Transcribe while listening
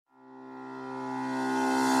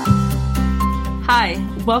Hi,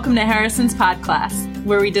 welcome to Harrison's Podcast,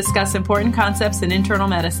 where we discuss important concepts in internal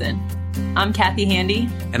medicine. I'm Kathy Handy.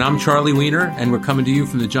 And I'm Charlie Weiner, and we're coming to you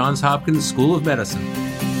from the Johns Hopkins School of Medicine.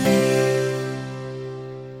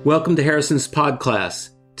 Welcome to Harrison's Podcast.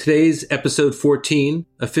 Today's episode 14,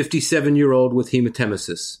 a 57-year-old with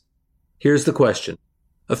hematemesis. Here's the question.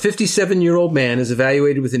 A 57-year-old man is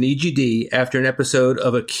evaluated with an EGD after an episode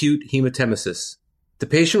of acute hematemesis. The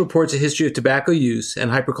patient reports a history of tobacco use and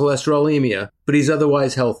hypercholesterolemia, but he's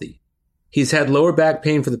otherwise healthy. He's had lower back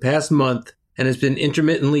pain for the past month and has been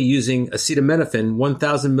intermittently using acetaminophen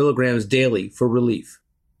 1,000 milligrams daily for relief.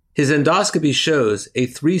 His endoscopy shows a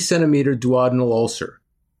 3-centimeter duodenal ulcer.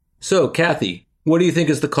 So, Kathy, what do you think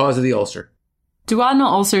is the cause of the ulcer?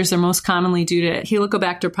 Duodenal ulcers are most commonly due to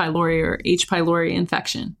Helicobacter pylori or H. pylori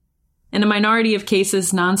infection. In a minority of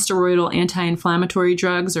cases, nonsteroidal anti-inflammatory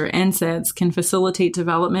drugs or NSAIDs can facilitate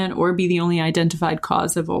development or be the only identified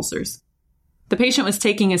cause of ulcers. The patient was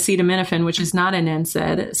taking acetaminophen, which is not an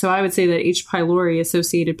NSAID, so I would say that H.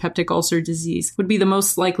 pylori-associated peptic ulcer disease would be the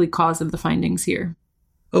most likely cause of the findings here.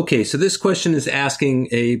 Okay, so this question is asking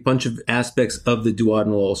a bunch of aspects of the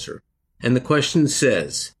duodenal ulcer. And the question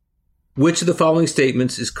says, which of the following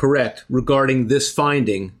statements is correct regarding this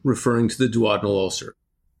finding referring to the duodenal ulcer?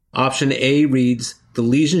 Option A reads, the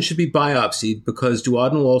lesion should be biopsied because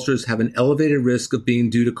duodenal ulcers have an elevated risk of being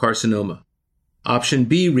due to carcinoma. Option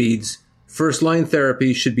B reads, first-line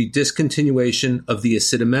therapy should be discontinuation of the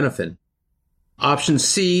acetaminophen. Option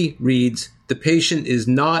C reads, the patient is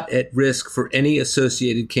not at risk for any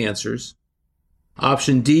associated cancers.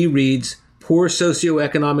 Option D reads, poor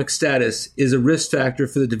socioeconomic status is a risk factor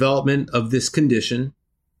for the development of this condition.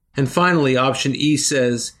 And finally, option E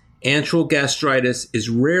says, antral gastritis is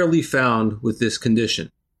rarely found with this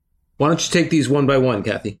condition. Why don't you take these one by one,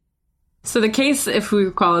 Kathy? So the case, if we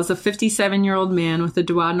recall, is a 57-year-old man with a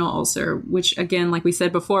duodenal ulcer, which, again, like we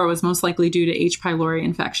said before, was most likely due to H. pylori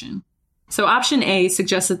infection. So option A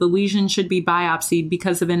suggests that the lesion should be biopsied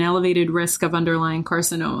because of an elevated risk of underlying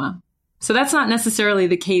carcinoma. So that's not necessarily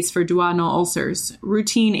the case for duodenal ulcers.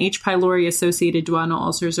 Routine H. pylori-associated duodenal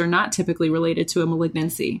ulcers are not typically related to a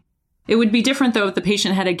malignancy. It would be different, though, if the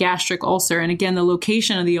patient had a gastric ulcer, and again, the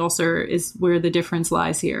location of the ulcer is where the difference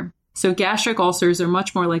lies here. So gastric ulcers are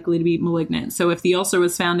much more likely to be malignant. So if the ulcer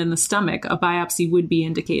was found in the stomach, a biopsy would be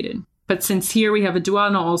indicated. But since here we have a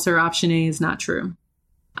duodenal ulcer, option A is not true.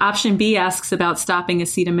 Option B asks about stopping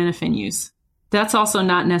acetaminophen use. That's also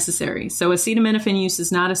not necessary. So acetaminophen use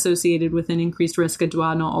is not associated with an increased risk of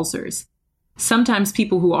duodenal ulcers. Sometimes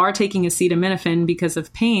people who are taking acetaminophen because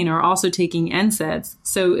of pain are also taking NSAIDs,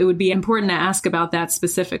 so it would be important to ask about that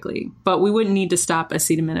specifically, but we wouldn't need to stop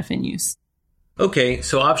acetaminophen use. Okay,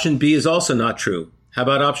 so option B is also not true. How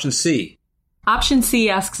about option C? Option C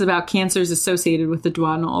asks about cancers associated with the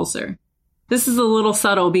duodenal ulcer. This is a little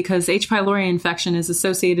subtle because H. pylori infection is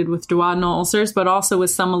associated with duodenal ulcers, but also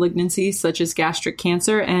with some malignancies such as gastric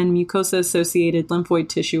cancer and mucosa-associated lymphoid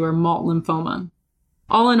tissue or MALT lymphoma.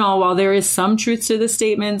 All in all, while there is some truth to this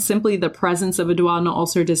statement, simply the presence of a duodenal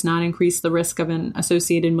ulcer does not increase the risk of an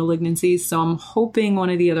associated malignancy, so I'm hoping one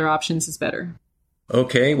of the other options is better.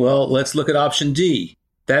 Okay, well, let's look at option D.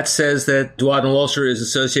 That says that duodenal ulcer is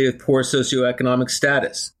associated with poor socioeconomic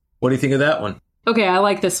status. What do you think of that one? Okay, I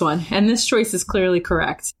like this one, and this choice is clearly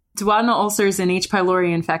correct. Duodenal ulcers and H.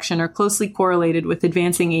 pylori infection are closely correlated with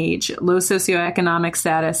advancing age, low socioeconomic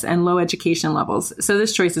status, and low education levels, so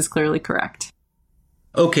this choice is clearly correct.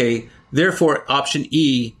 Okay, therefore, option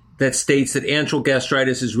E, that states that antral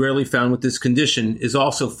gastritis is rarely found with this condition, is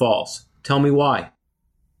also false. Tell me why.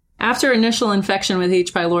 After initial infection with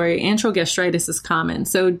H. pylori, antral gastritis is common.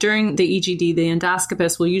 So during the EGD, the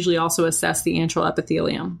endoscopist will usually also assess the antral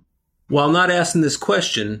epithelium. While not asking this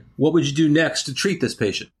question, what would you do next to treat this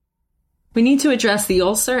patient? We need to address the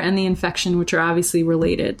ulcer and the infection, which are obviously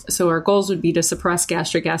related. So our goals would be to suppress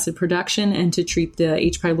gastric acid production and to treat the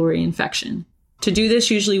H. pylori infection. To do this,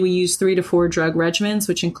 usually we use 3 to 4 drug regimens,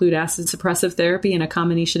 which include acid suppressive therapy and a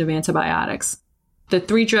combination of antibiotics. The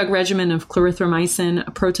 3-drug regimen of clarithromycin, a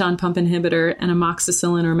proton pump inhibitor, and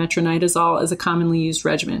amoxicillin or metronidazole is a commonly used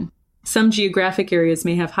regimen. Some geographic areas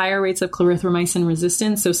may have higher rates of clarithromycin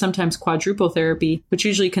resistance, so sometimes quadruple therapy, which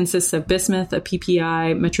usually consists of bismuth, a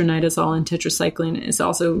PPI, metronidazole, and tetracycline, is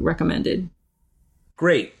also recommended.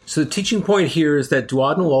 Great. So the teaching point here is that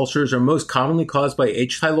duodenal ulcers are most commonly caused by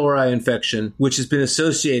H. pylori infection, which has been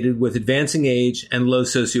associated with advancing age and low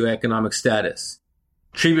socioeconomic status.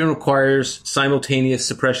 Treatment requires simultaneous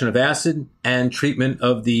suppression of acid and treatment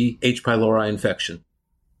of the H. pylori infection.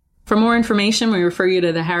 For more information, we refer you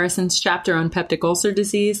to the Harrison's chapter on peptic ulcer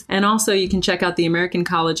disease, and also you can check out the American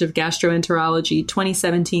College of Gastroenterology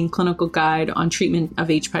 2017 Clinical Guide on Treatment of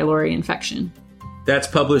H. pylori infection. That's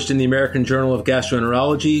published in the American Journal of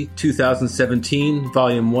Gastroenterology, 2017,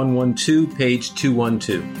 volume 112, page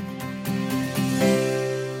 212.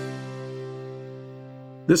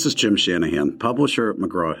 This is Jim Shanahan, publisher at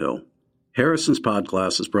McGraw-Hill. Harrison's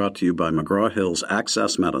Podcast is brought to you by McGraw-Hill's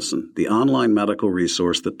Access Medicine, the online medical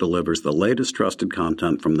resource that delivers the latest trusted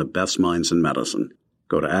content from the best minds in medicine.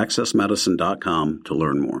 Go to accessmedicine.com to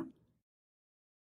learn more.